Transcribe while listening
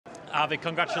Harvey,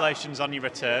 congratulations on your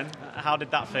return. How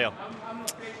did that feel?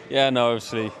 Yeah, no,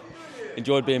 obviously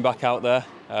enjoyed being back out there.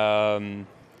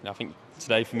 I think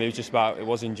today for me was just about, it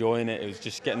was enjoying it. It was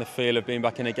just getting the feel of being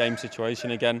back in a game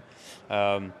situation again.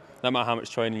 No matter how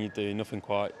much training you do, nothing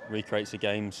quite recreates a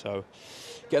game. So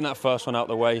getting that first one out of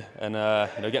the way and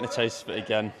getting a taste of it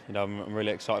again, I'm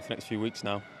really excited for the next few weeks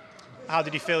now. How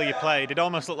did you feel you played? It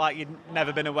almost looked like you'd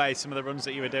never been away, some of the runs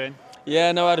that you were doing.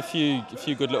 Yeah, no, I had a few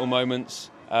good little moments.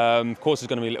 Of course, there's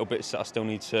going to be little bits that I still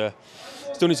need to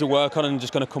work on, and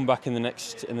just going to come back in the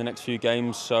next few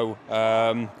games. So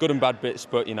good and bad bits,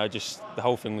 but just the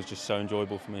whole thing was just so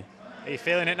enjoyable for me. Are you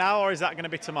feeling it now, or is that going to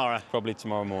be tomorrow? Probably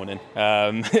tomorrow morning.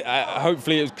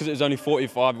 Hopefully, because it's only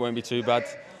 45, it won't be too bad.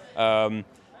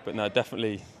 But no,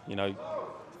 definitely,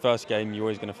 first game, you're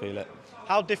always going to feel it.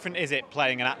 How different is it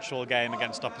playing an actual game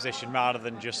against opposition rather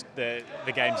than just the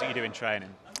games that you do in training?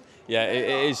 Yeah,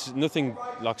 it is. Nothing,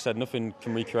 like I said, nothing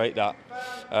can recreate that.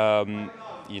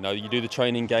 You do the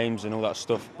training games and all that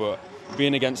stuff, but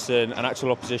being against an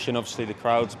actual opposition, obviously the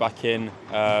crowd's back in,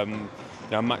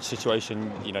 match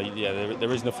situation,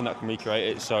 there is nothing that can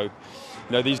recreate it. So,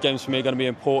 these games for me are going to be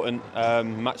important.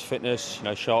 Match fitness,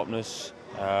 sharpness,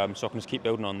 so I can just keep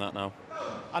building on that now.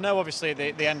 I know obviously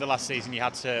at the end of last season you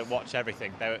had to watch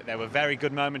everything. There were very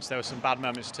good moments, there were some bad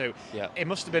moments too. Yeah. It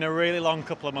must have been a really long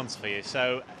couple of months for you.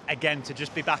 So again, to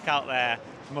just be back out there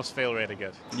must feel really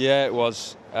good. Yeah, it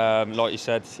was. Like you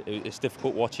said, it's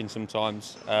difficult watching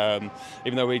sometimes.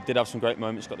 Even though we did have some great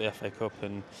moments, got the FA Cup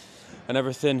and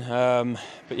everything.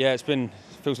 But yeah,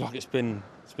 feels like it's been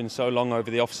so long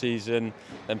over the off season,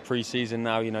 then pre-season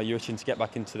now. You're itching to get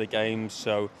back into the games.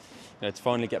 So to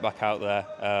finally get back out there,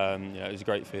 it was a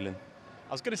great feeling.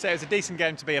 I was going to say it was a decent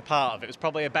game to be a part of. It was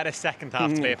probably a better second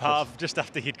half to be a part of just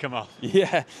after you'd come off.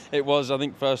 Yeah, it was. I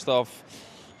think first half,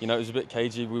 it was a bit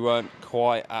cagey. We weren't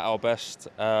quite at our best,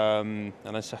 and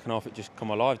then second half it just come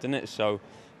alive, didn't it? So,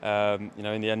 in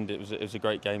the end, it was a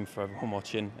great game for everyone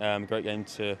watching. A great game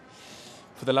for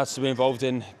the lads to be involved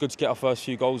in. Good to get our first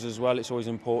few goals as well. It's always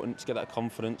important to get that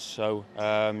confidence. So,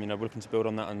 we're looking to build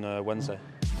on that on Wednesday.